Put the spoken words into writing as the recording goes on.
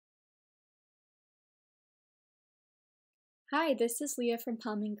Hi, this is Leah from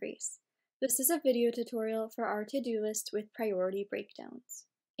Palm and Grace. This is a video tutorial for our to-do list with priority breakdowns.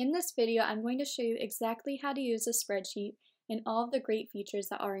 In this video, I'm going to show you exactly how to use a spreadsheet and all of the great features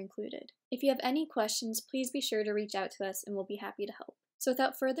that are included. If you have any questions, please be sure to reach out to us and we'll be happy to help. So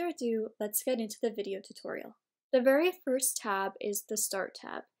without further ado, let's get into the video tutorial. The very first tab is the Start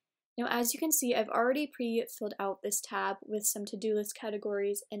tab. Now, as you can see, I've already pre-filled out this tab with some to-do list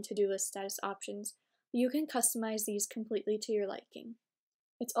categories and to-do list status options. You can customize these completely to your liking.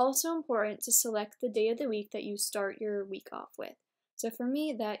 It's also important to select the day of the week that you start your week off with. So for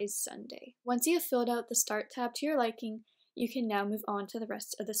me, that is Sunday. Once you've filled out the Start tab to your liking, you can now move on to the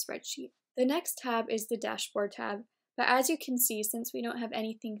rest of the spreadsheet. The next tab is the Dashboard tab, but as you can see, since we don't have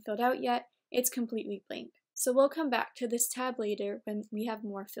anything filled out yet, it's completely blank. So we'll come back to this tab later when we have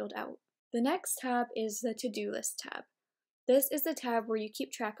more filled out. The next tab is the To-Do List tab. This is the tab where you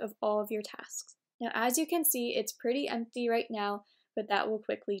keep track of all of your tasks. Now, as you can see, it's pretty empty right now, but that will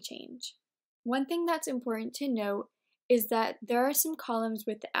quickly change. One thing that's important to note is that there are some columns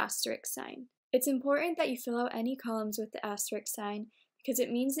with the asterisk sign. It's important that you fill out any columns with the asterisk sign because it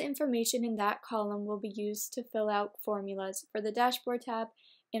means the information in that column will be used to fill out formulas for the Dashboard tab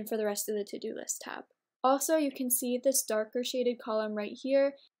and for the rest of the To-Do List tab. Also, you can see this darker shaded column right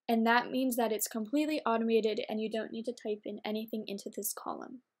here, and that means that it's completely automated and you don't need to type in anything into this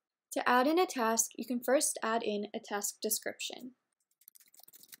column. To add in a task, you can first add in a task description.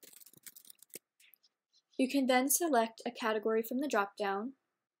 You can then select a category from the dropdown,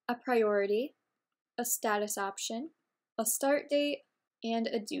 a priority, a status option, a start date, and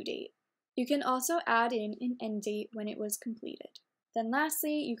a due date. You can also add in an end date when it was completed. Then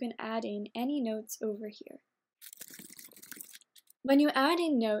lastly, you can add in any notes over here. When you add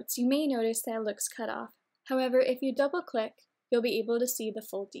in notes, you may notice that it looks cut off. However, if you double click, you'll be able to see the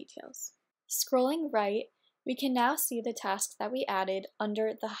full details. Scrolling right, we can now see the tasks that we added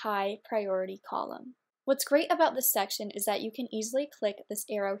under the high priority column. What's great about this section is that you can easily click this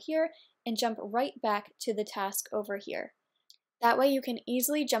arrow here and jump right back to the task over here. That way you can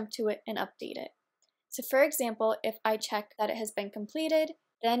easily jump to it and update it. So for example, if I check that it has been completed,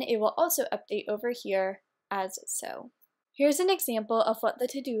 then it will also update over here as so. Here's an example of what the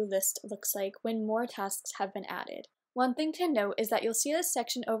to-do list looks like when more tasks have been added. One thing to note is that you'll see this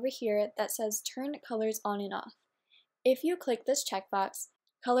section over here that says turn colors on and off. If you click this checkbox,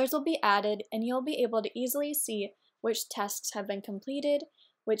 colors will be added and you'll be able to easily see which tasks have been completed,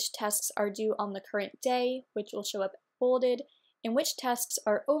 which tasks are due on the current day, which will show up bolded, and which tasks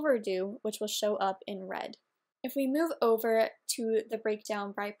are overdue, which will show up in red. If we move over to the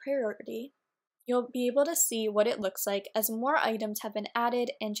breakdown by priority, you'll be able to see what it looks like as more items have been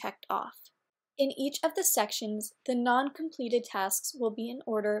added and checked off. In each of the sections, the non-completed tasks will be in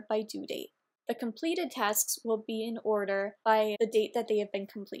order by due date. The completed tasks will be in order by the date that they have been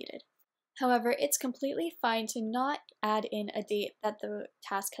completed. However, it's completely fine to not add in a date that the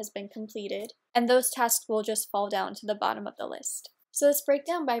task has been completed, and those tasks will just fall down to the bottom of the list. So this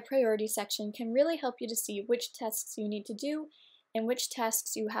breakdown by priority section can really help you to see which tasks you need to do and which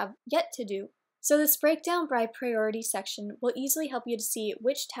tasks you have yet to do. So this breakdown by priority section will easily help you to see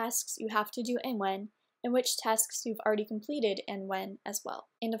which tasks you have to do and when, and which tasks you've already completed and when as well.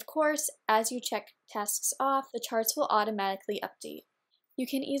 And of course, as you check tasks off, the charts will automatically update. You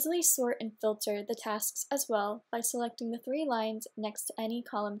can easily sort and filter the tasks as well by selecting the three lines next to any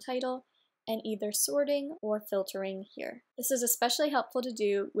column title and either sorting or filtering here. This is especially helpful to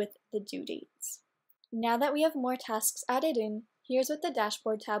do with the due dates. Now that we have more tasks added in, here's what the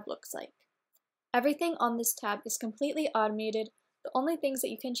Dashboard tab looks like. Everything on this tab is completely automated. The only things that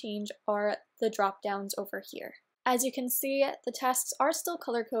you can change are the drop downs over here. As you can see, the tasks are still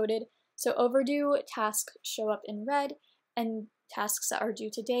color-coded, so overdue tasks show up in red, and tasks that are due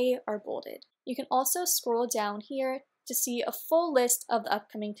today are bolded. You can also scroll down here to see a full list of the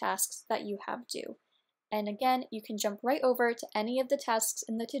upcoming tasks that you have due. And again, you can jump right over to any of the tasks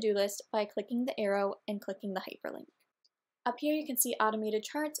in the to-do list by clicking the arrow and clicking the hyperlink. Up here you can see automated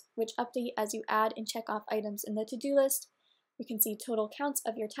charts, which update as you add and check off items in the to-do list. You can see total counts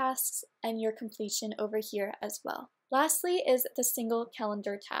of your tasks and your completion over here as well. Lastly is the single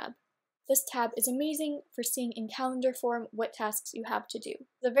calendar tab. This tab is amazing for seeing in calendar form what tasks you have to do.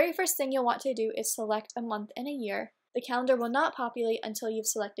 The very first thing you'll want to do is select a month and a year. The calendar will not populate until you've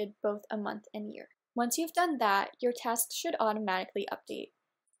selected both a month and year. Once you've done that, your tasks should automatically update.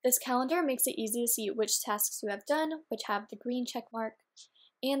 This calendar makes it easy to see which tasks you have done, which have the green check mark,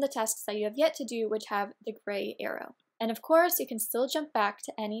 and the tasks that you have yet to do, which have the gray arrow. And of course, you can still jump back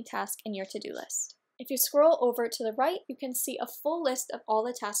to any task in your to-do list. If you scroll over to the right, you can see a full list of all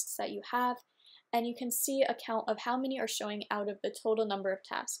the tasks that you have, and you can see a count of how many are showing out of the total number of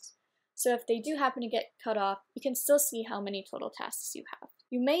tasks. So if they do happen to get cut off, you can still see how many total tasks you have.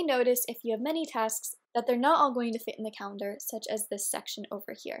 You may notice if you have many tasks that they're not all going to fit in the calendar, such as this section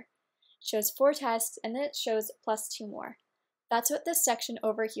over here. It shows 4 tasks and then it shows plus 2 more. That's what this section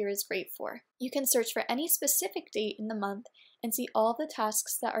over here is great for. You can search for any specific date in the month and see all the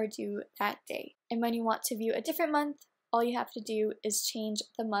tasks that are due that day. And when you want to view a different month, all you have to do is change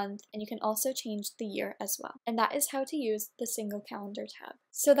the month, and you can also change the year as well. And that is how to use the single calendar tab.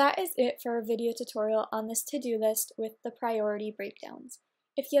 So that is it for our video tutorial on this to-do list with the priority breakdowns.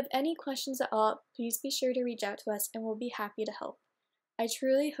 If you have any questions at all, please be sure to reach out to us and we'll be happy to help. I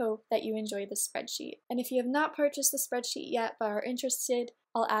truly hope that you enjoy this spreadsheet. And if you have not purchased the spreadsheet yet but are interested,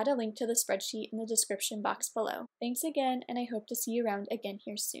 I'll add a link to the spreadsheet in the description box below. Thanks again, and I hope to see you around again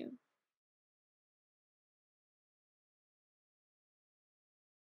here soon.